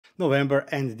November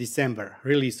and December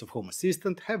release of Home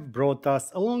Assistant have brought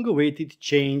us a long-awaited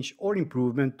change or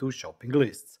improvement to shopping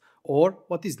lists, or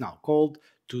what is now called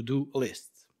to-do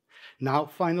lists. Now,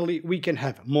 finally, we can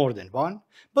have more than one,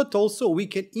 but also we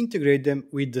can integrate them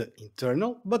with the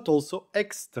internal but also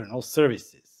external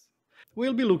services.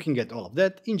 We'll be looking at all of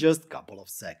that in just a couple of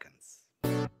seconds.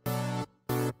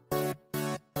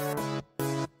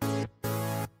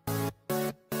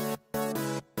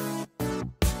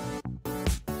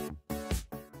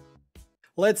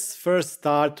 Let's first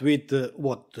start with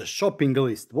what the shopping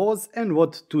list was and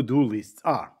what to-do lists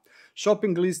are.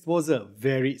 Shopping list was a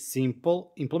very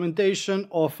simple implementation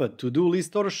of a to-do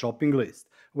list or a shopping list,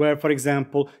 where, for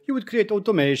example, you would create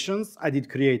automations. I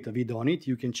did create a video on it,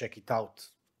 you can check it out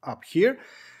up here.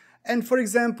 And, for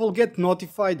example, get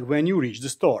notified when you reach the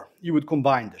store. You would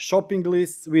combine the shopping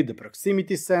lists with the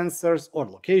proximity sensors or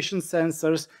location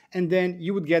sensors, and then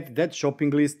you would get that shopping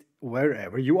list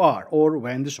wherever you are or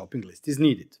when the shopping list is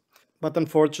needed. But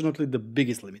unfortunately, the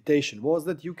biggest limitation was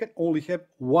that you can only have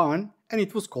one, and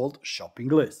it was called shopping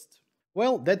list.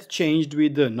 Well, that changed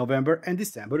with the November and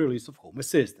December release of Home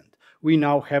Assistant. We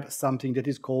now have something that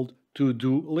is called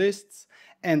to-do lists,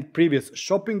 and previous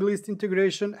shopping list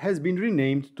integration has been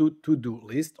renamed to to-do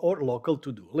list or local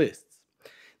to-do lists.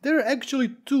 There are actually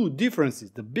two differences,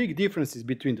 the big differences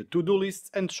between the to-do lists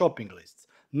and shopping lists.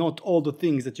 Not all the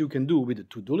things that you can do with the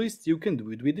to-do list, you can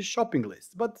do it with the shopping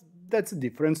list, but that's a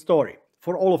different story.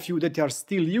 For all of you that are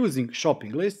still using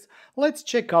shopping lists, let's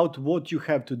check out what you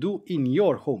have to do in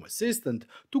your Home Assistant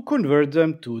to convert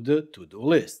them to the to-do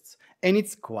lists. And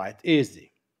it's quite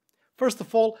easy. First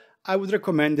of all, I would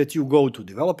recommend that you go to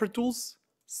Developer Tools,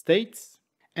 States,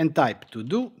 and type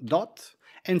to-do dot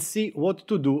and see what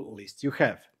to-do list you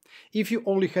have. If you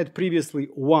only had previously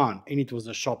one and it was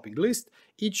a shopping list,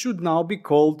 it should now be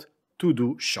called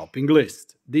to-do shopping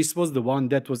list. This was the one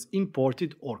that was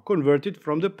imported or converted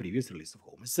from the previous release of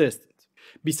Home Assistant.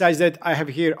 Besides that, I have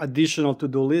here additional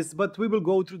to-do lists, but we will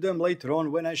go through them later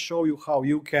on when I show you how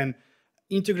you can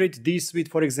integrate this with,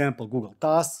 for example, Google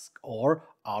Tasks or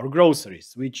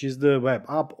OurGroceries, which is the web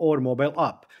app or mobile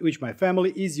app, which my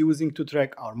family is using to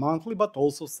track our monthly but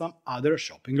also some other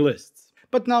shopping lists.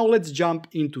 But now let's jump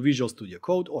into Visual Studio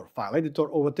Code or file editor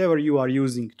or whatever you are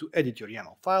using to edit your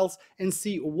YAML files and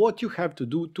see what you have to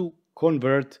do to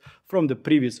convert from the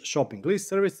previous shopping list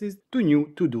services to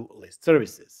new to-do list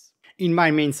services. In my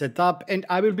main setup, and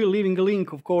I will be leaving a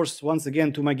link, of course, once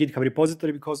again to my GitHub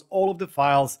repository, because all of the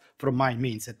files from my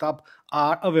main setup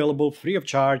are available free of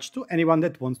charge to anyone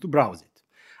that wants to browse it.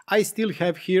 I still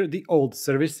have here the old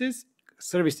services.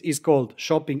 Service is called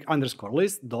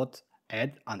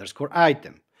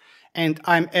shopping_list.add_item. And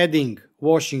I'm adding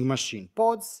washing machine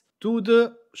pods to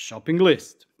the shopping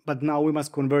list. But now we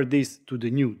must convert this to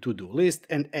the new to-do list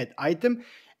and add item.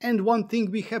 And one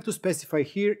thing we have to specify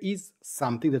here is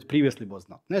something that previously was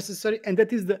not necessary, and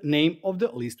that is the name of the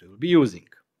list we will be using.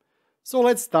 So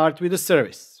let's start with the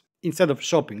service. Instead of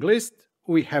shopping list,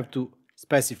 we have to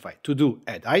specify to-do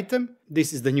add item.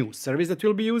 This is the new service that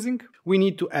we'll be using. We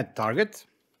need to add target.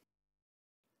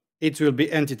 It will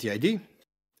be entity ID.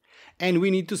 And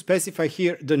we need to specify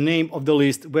here the name of the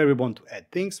list where we want to add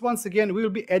things. Once again, we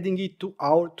will be adding it to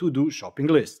our to-do shopping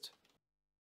list.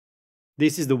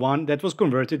 This is the one that was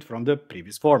converted from the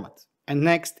previous format. And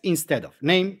next, instead of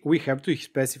name, we have to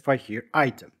specify here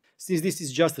item. Since this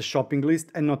is just a shopping list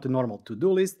and not a normal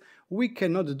to-do list, we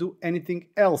cannot do anything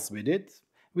else with it.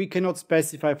 We cannot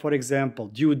specify, for example,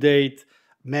 due date,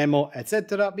 memo,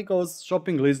 etc. because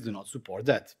shopping lists do not support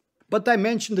that. But I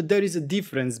mentioned that there is a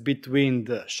difference between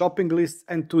the shopping lists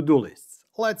and to-do lists.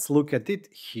 Let's look at it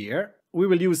here. We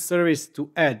will use service to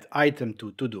add item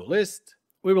to to-do list.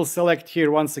 We will select here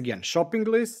once again shopping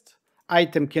list.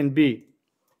 Item can be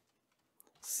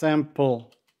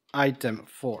sample item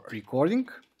for recording.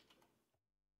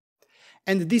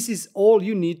 And this is all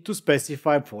you need to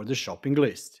specify for the shopping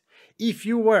list. If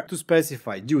you were to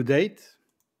specify due date,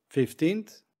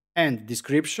 15th, and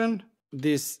description,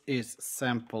 this is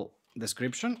sample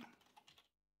description,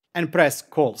 and press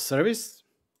call service,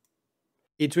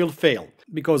 it will fail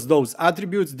because those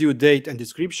attributes, due date and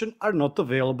description, are not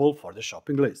available for the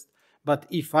shopping list. But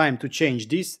if I am to change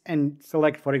this and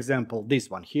select, for example, this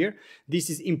one here,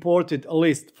 this is imported a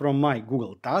list from my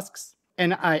Google Tasks,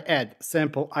 and I add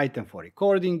sample item for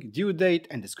recording, due date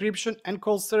and description and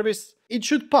call service, it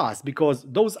should pass because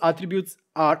those attributes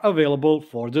are available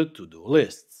for the to-do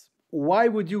lists. Why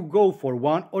would you go for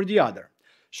one or the other?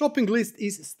 Shopping list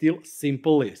is still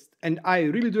simple list, and I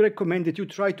really do recommend that you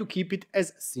try to keep it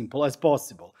as simple as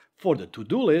possible. For the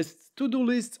to-do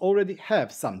lists already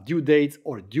have some due dates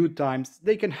or due times,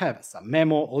 they can have some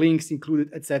memo, links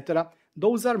included, etc.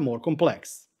 Those are more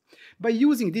complex. By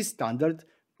using this standard,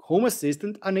 Home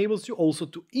Assistant enables you also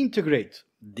to integrate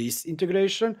this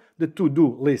integration, the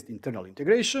to-do list internal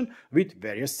integration, with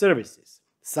various services.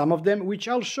 Some of them, which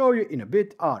I'll show you in a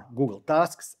bit, are Google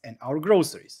Tasks and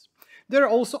OurGroceries. There are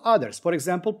also others, for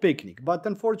example Picnic, but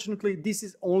unfortunately this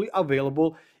is only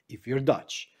available if you're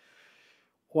Dutch.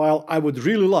 While I would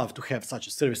really love to have such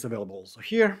a service available also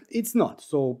here, it's not.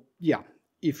 So yeah,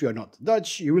 if you're not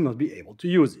Dutch, you will not be able to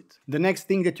use it. The next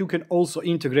thing that you can also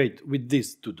integrate with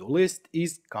this to-do list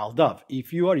is CalDAV,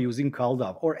 if you are using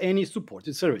CalDAV or any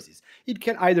supported services. It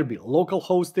can either be local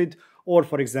hosted or,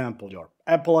 for example, your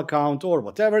Apple account or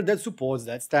whatever that supports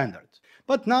that standard.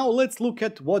 But now let's look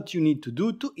at what you need to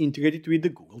do to integrate it with the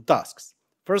Google Tasks.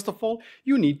 First of all,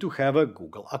 you need to have a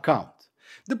Google account.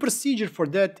 The procedure for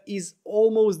that is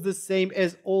almost the same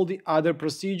as all the other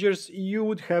procedures you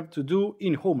would have to do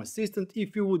in Home Assistant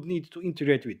if you would need to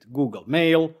integrate with Google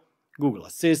Mail, Google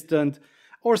Assistant,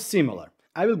 or similar.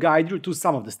 I will guide you to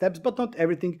some of the steps, but not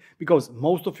everything, because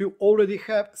most of you already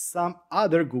have some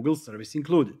other Google service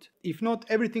included. If not,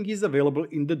 everything is available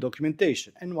in the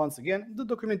documentation, and once again, the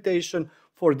documentation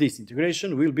for this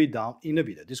integration will be down in the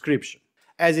video description.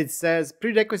 As it says,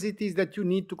 prerequisite is that you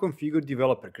need to configure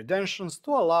developer credentials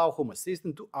to allow Home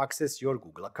Assistant to access your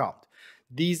Google account.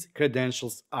 These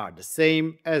credentials are the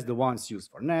same as the ones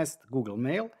used for Nest, Google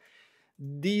Mail.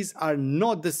 These are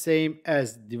not the same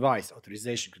as device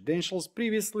authorization credentials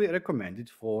previously recommended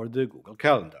for the Google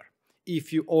Calendar.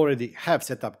 If you already have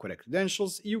set up correct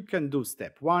credentials, you can do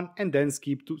step 1 and then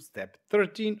skip to step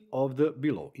 13 of the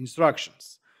below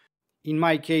instructions. In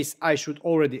my case, I should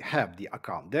already have the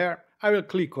account there. I will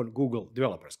click on Google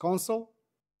Developers Console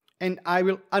and I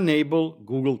will enable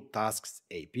Google Tasks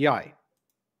API.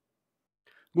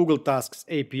 Google Tasks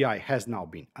API has now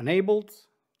been enabled.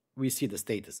 We see the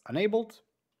status enabled.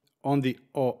 On the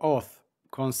OAuth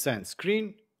consent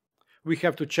screen, we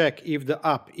have to check if the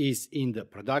app is in the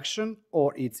production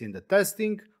or it's in the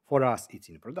testing. For us, it's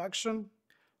in production.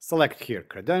 Select here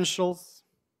Credentials.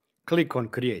 Click on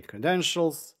Create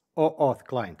Credentials. OAuth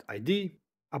Client ID.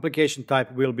 Application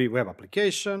type will be Web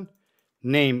Application.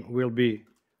 Name will be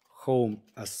Home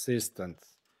Assistant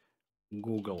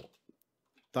Google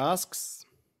Tasks,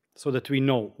 so that we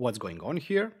know what's going on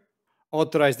here.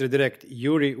 Authorized redirect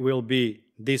URI will be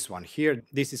this one here.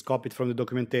 This is copied from the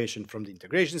documentation from the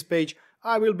integrations page.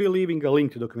 I will be leaving a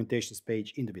link to the documentations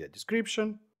page in the video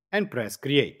description, and press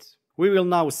Create. We will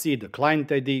now see the client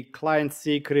ID, client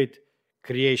secret,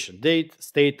 creation date,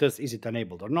 status, is it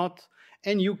enabled or not,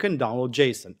 and you can download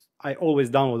JSON. I always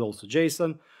download also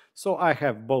JSON, so I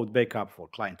have both backup for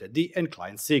client ID and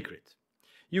client secret.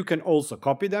 You can also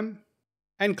copy them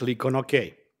and click on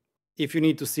OK. If you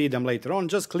need to see them later on,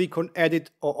 just click on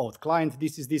Edit OAuth Client.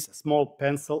 This is this small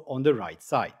pencil on the right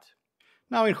side.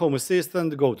 Now in Home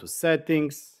Assistant, go to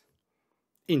Settings,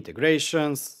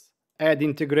 Integrations, Add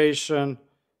Integration,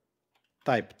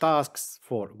 type Tasks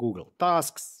for Google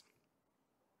Tasks.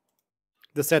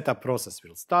 The setup process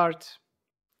will start.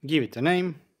 Give it a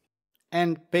name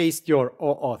and paste your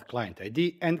OAuth client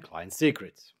ID and client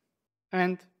secrets.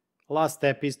 And last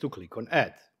step is to click on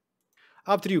Add.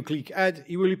 After you click Add,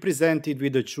 you will be presented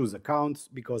with the Choose Accounts,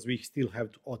 because we still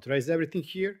have to authorize everything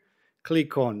here.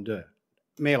 Click on the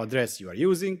mail address you are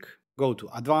using, go to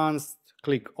Advanced,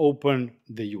 click Open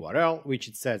the URL, which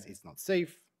it says it's not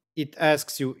safe. It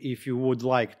asks you if you would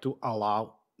like to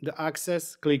allow the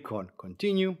access, click on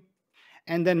Continue.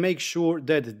 And then make sure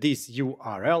that this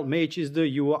URL matches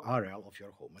the URL of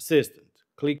your Home Assistant.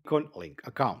 Click on Link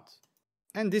Account.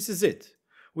 And this is it.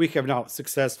 We have now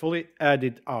successfully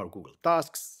added our Google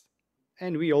Tasks,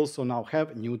 and we also now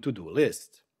have a new to-do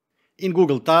list. In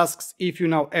Google Tasks, if you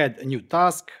now add a new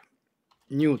task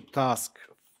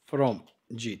from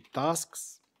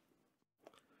G-Tasks,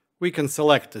 we can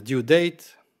select a due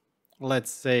date,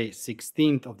 let's say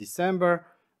 16th of December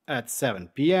at 7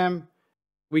 p.m.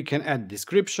 We can add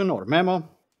description or memo.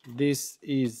 This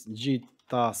is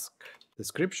G-Task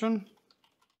description,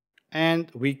 and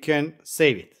we can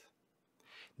save it.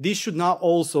 This should now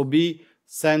also be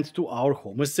sent to our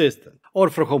Home Assistant. Or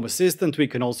for Home Assistant, we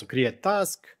can also create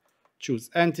task,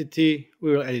 choose entity,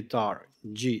 we will edit our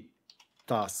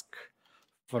G-Task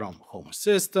from Home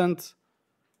Assistant.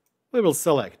 We will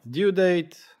select due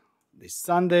date, this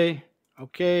Sunday,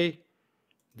 okay,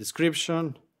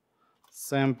 description,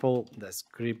 sample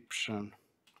description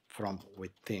from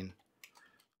within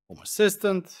Home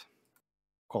Assistant,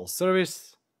 call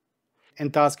service,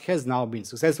 and task has now been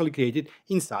successfully created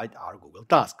inside our Google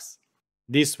Tasks.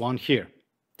 This one here.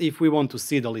 if we want to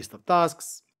see the list of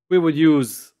tasks, we would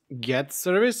use get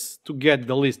service to get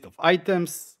the list of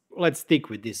items. Let's stick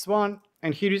with this one.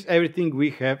 And here is everything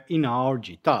we have in our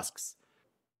G-tasks.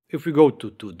 If we go to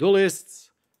to-do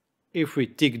lists, if we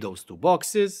tick those two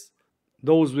boxes,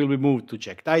 those will be moved to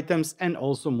checked items and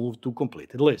also moved to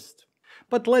completed list.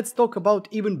 But let's talk about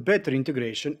even better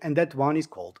integration, and that one is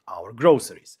called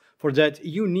OurGroceries. For that,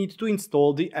 you need to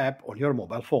install the app on your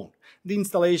mobile phone. The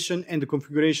installation and the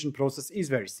configuration process is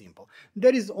very simple.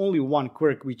 There is only one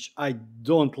quirk which I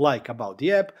don't like about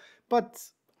the app, but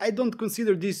I don't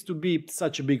consider this to be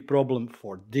such a big problem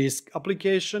for this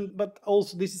application, but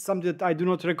also this is something that I do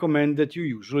not recommend that you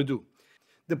usually do.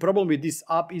 The problem with this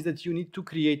app is that you need to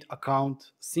create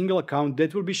single account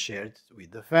that will be shared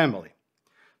with the family.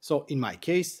 So in my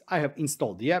case, I have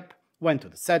installed the app, went to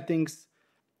the settings,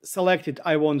 selected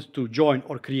I want to join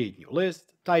or create new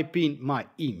list, type in my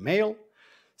email,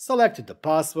 selected the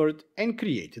password and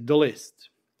created the list.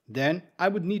 Then I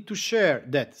would need to share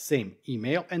that same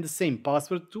email and the same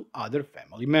password to other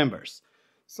family members.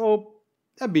 So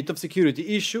a bit of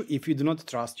security issue if you do not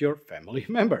trust your family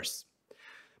members.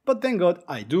 But thank God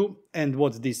I do, and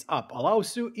what this app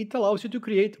allows you, it allows you to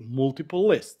create multiple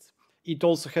lists. It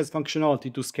also has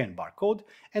functionality to scan barcode,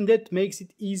 and that makes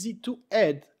it easy to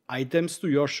add items to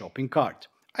your shopping cart.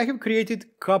 I have created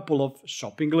a couple of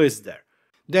shopping lists there.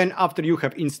 Then after you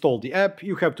have installed the app,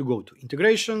 you have to go to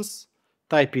integrations,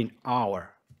 type in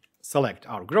select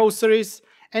OurGroceries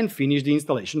and finish the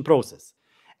installation process.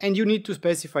 And you need to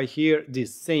specify here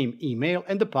this same email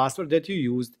and the password that you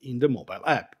used in the mobile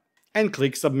app. And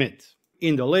click submit.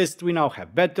 In the list, we now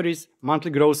have batteries, monthly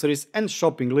groceries, and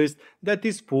shopping list that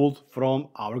is pulled from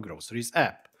OurGroceries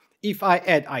app. If I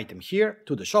add item here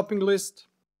to the shopping list,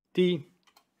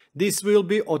 this will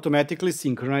be automatically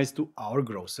synchronized to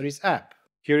OurGroceries app.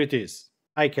 Here it is.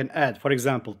 I can add, for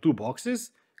example, 2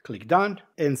 boxes, click done,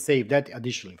 and save that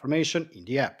additional information in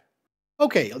the app.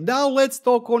 Okay, now let's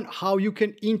talk on how you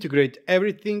can integrate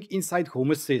everything inside Home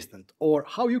Assistant, or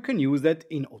how you can use that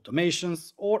in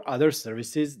automations or other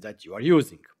services that you are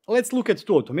using. Let's look at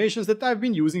 2 automations that I've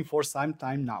been using for some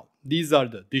time now. These are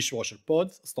the dishwasher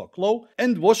pods, stock low,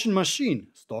 and washing machine,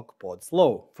 stock pods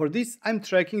low. For this, I'm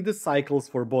tracking the cycles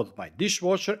for both my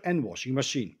dishwasher and washing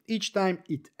machine. Each time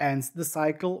it ends the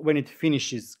cycle, when it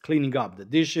finishes cleaning up the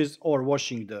dishes or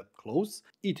washing the clothes,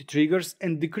 it triggers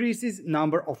and decreases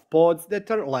number of pods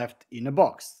that are left in a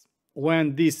box.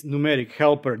 When this numeric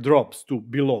helper drops to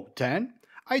below 10,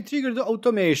 I trigger the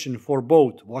automation for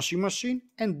both washing machine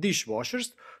and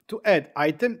dishwashers to add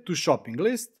item to shopping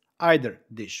list, either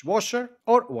dishwasher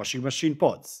or washing machine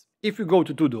pods. If we go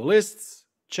to to-do lists,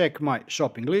 check my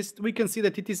shopping list, we can see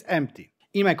that it is empty.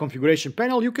 In my configuration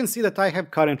panel, you can see that I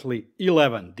have currently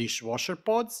 11 dishwasher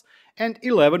pods and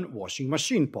 11 washing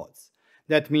machine pods.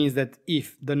 That means that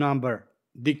if the number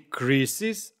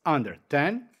decreases under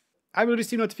 10, I will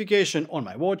receive notification on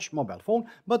my watch, mobile phone,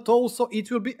 but also it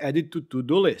will be added to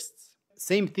to-do lists.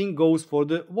 Same thing goes for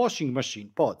the washing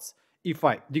machine pods. If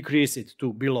I decrease it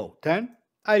to below 10,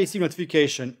 I receive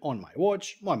notification on my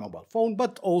watch, my mobile phone,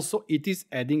 but also it is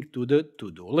adding to the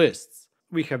to-do lists.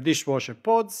 We have dishwasher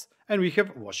pods and we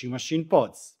have washing machine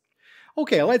pods.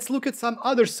 Okay, let's look at some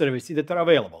other services that are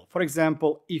available. For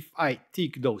example, if I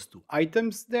tick those 2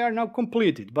 items, they are now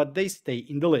completed, but they stay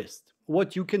in the list.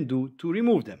 What you can do to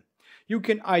remove them? You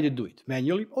can either do it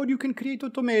manually, or you can create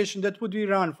automation that would be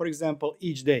run, for example,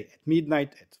 each day at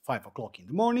midnight at 5 o'clock in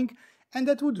the morning, and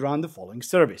that would run the following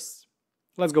service.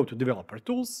 Let's go to Developer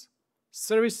Tools,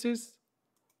 Services,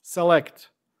 select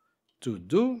To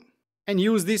Do, and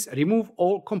use this Remove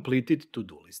All Completed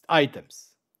To-Do List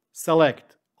Items.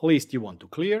 Select list you want to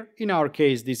clear, in our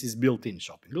case this is built-in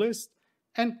shopping list,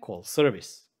 and call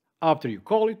service. After you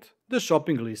call it, the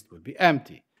shopping list will be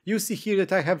empty. You see here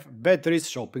that I have batteries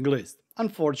shopping list.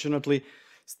 Unfortunately,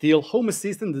 still Home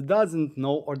Assistant doesn't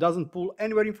know or doesn't pull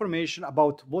anywhere information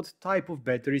about what type of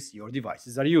batteries your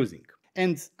devices are using.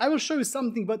 And I will show you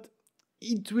something, but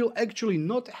it will actually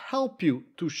not help you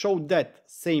to show that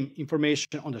same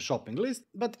information on the shopping list,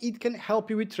 but it can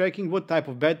help you with tracking what type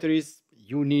of batteries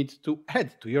you need to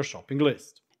add to your shopping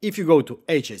list. If you go to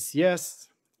HACS,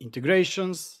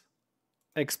 Integrations,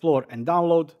 Explore and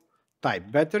Download,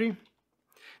 type battery,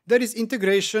 there is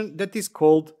integration that is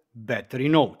called Battery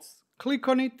Notes. Click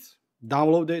on it,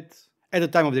 download it. At the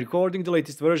time of the recording, the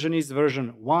latest version is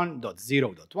version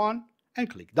 1.0.1 and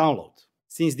click download.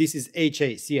 Since this is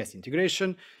HACS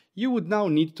integration, you would now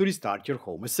need to restart your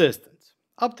Home Assistant.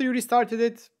 After you restarted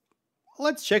it,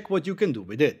 let's check what you can do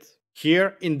with it.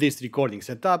 Here in this recording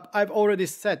setup, I've already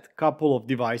set a couple of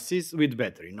devices with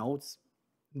battery nodes.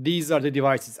 These are the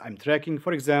devices I'm tracking.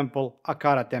 For example, a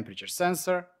Cara temperature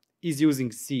sensor is using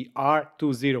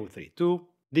CR2032.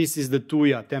 This is the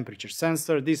Tuya temperature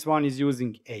sensor. This one is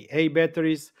using AA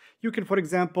batteries. You can, for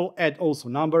example, add also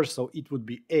numbers, so it would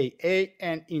be AA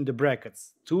and in the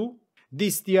brackets 2.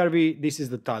 This TRV, this is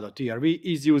the Tado TRV,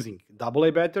 is using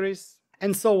AA batteries,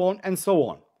 and so on and so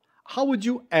on. How would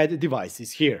you add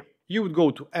devices here? You would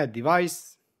go to Add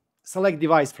Device, select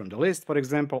device from the list, for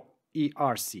example,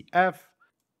 ERCF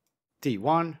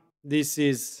T1. This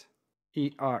is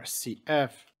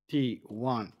ERCF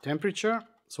T1 temperature,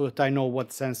 so that I know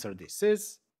what sensor this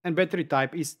is, and battery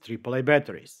type is AAA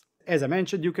batteries. As I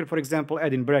mentioned, you can, for example,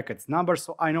 add in brackets numbers,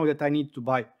 so I know that I need to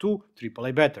buy 2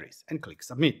 AAA batteries, and click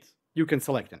Submit. You can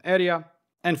select an area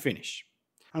and finish.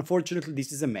 Unfortunately,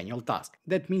 this is a manual task.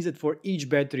 That means that for each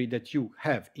battery that you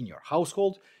have in your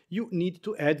household, you need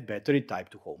to add battery type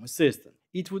to Home Assistant.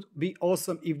 It would be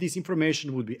awesome if this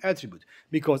information would be attribute,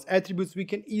 because attributes we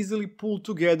can easily pull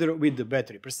together with the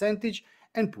battery percentage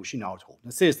and push in out Home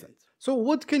Assistant. So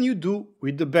what can you do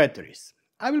with the batteries?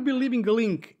 I will be leaving a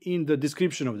link in the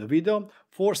description of the video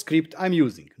for script I'm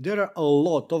using. There are a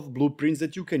lot of blueprints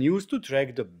that you can use to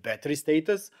track the battery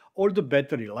status or the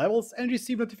battery levels and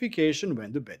receive notification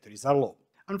when the batteries are low.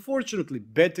 Unfortunately,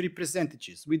 battery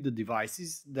percentages with the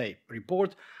devices they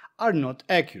report are not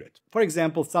accurate. For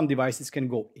example, some devices can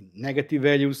go in negative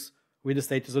values with the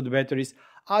status of the batteries,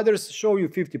 others show you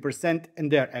 50%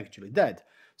 and they are actually dead.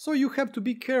 So you have to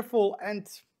be careful, and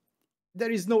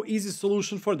there is no easy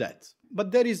solution for that.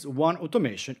 But there is one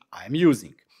automation I am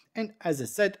using, and as I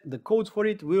said, the code for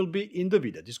it will be in the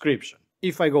video description.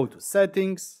 If I go to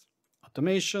Settings,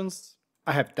 Automations,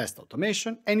 I have Test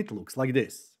Automation, and it looks like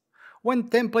this. When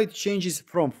template changes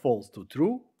from false to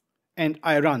true, and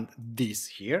I run this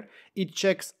here, it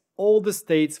checks all the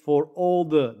states for all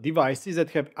the devices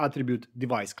that have attribute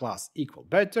device class equal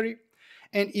battery,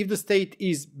 and if the state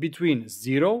is between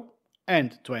 0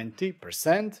 and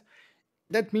 20%,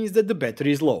 that means that the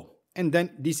battery is low. And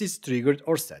then this is triggered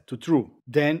or set to true.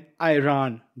 Then I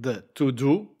run the to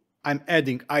do, I'm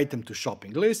adding item to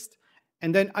shopping list,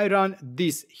 and then I run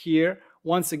this here,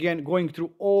 once again going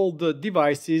through all the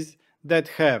devices that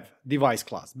have device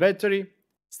class battery,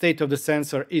 state of the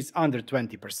sensor is under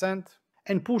 20%,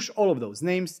 and push all of those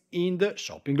names in the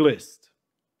shopping list.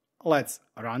 Let's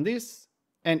run this,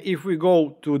 and if we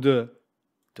go to the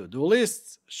to-do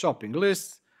lists, shopping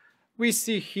lists, we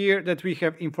see here that we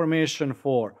have information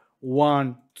for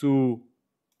 1, 2,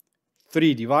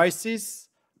 3 devices.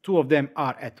 2 of them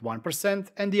are at 1%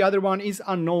 and the other one is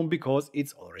unknown because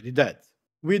it's already dead.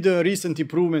 With the recent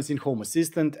improvements in Home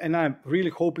Assistant, and I'm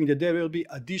really hoping that there will be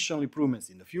additional improvements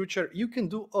in the future, you can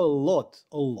do a lot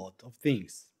of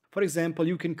things. For example,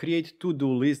 you can create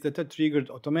to-do lists that are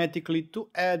triggered automatically to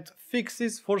add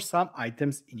fixes for some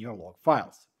items in your log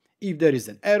files. If there is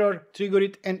an error, trigger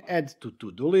it and add to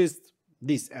to-do list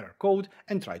this error code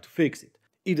and try to fix it.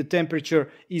 If the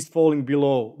temperature is falling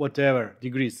below whatever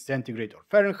degrees centigrade or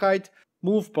Fahrenheit,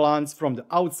 move plants from the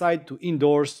outside to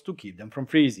indoors to keep them from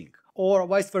freezing. Or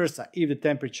vice versa, if the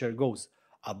temperature goes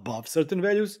above certain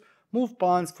values, move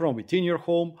plants from within your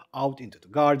home out into the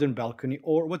garden, balcony,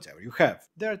 or whatever you have.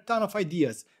 There are a ton of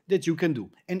ideas that you can do,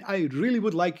 and I really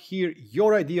would like to hear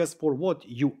your ideas for what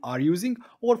you are using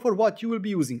or for what you will be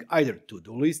using, either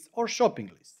to-do lists or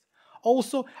shopping lists.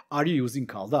 Also, are you using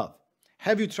CalDAV?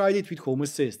 Have you tried it with Home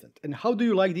Assistant? And how do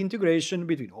you like the integration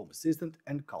between Home Assistant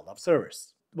and CalDAV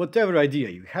servers? Whatever idea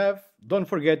you have, don't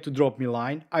forget to drop me a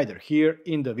line either here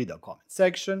in the video comment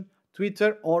section,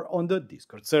 Twitter, or on the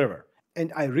Discord server.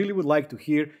 And I really would like to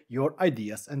hear your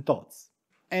ideas and thoughts.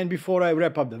 And before I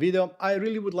wrap up the video, I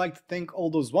really would like to thank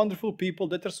all those wonderful people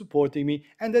that are supporting me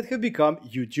and that have become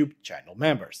YouTube channel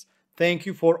members. Thank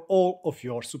you for all of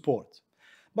your support.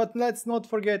 But let's not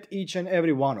forget each and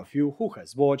every one of you who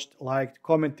has watched, liked,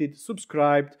 commented,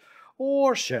 subscribed,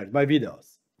 or shared my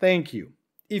videos. Thank you.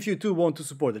 If you too want to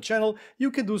support the channel, you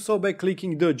can do so by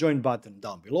clicking the join button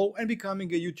down below and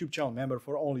becoming a YouTube channel member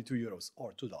for only €2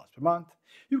 or $2 per month.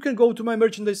 You can go to my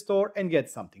merchandise store and get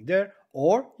something there,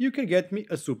 or you can get me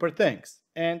a super thanks,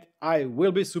 and I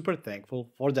will be super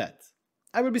thankful for that.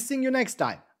 I will be seeing you next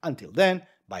time. Until then,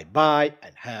 bye bye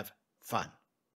and have fun.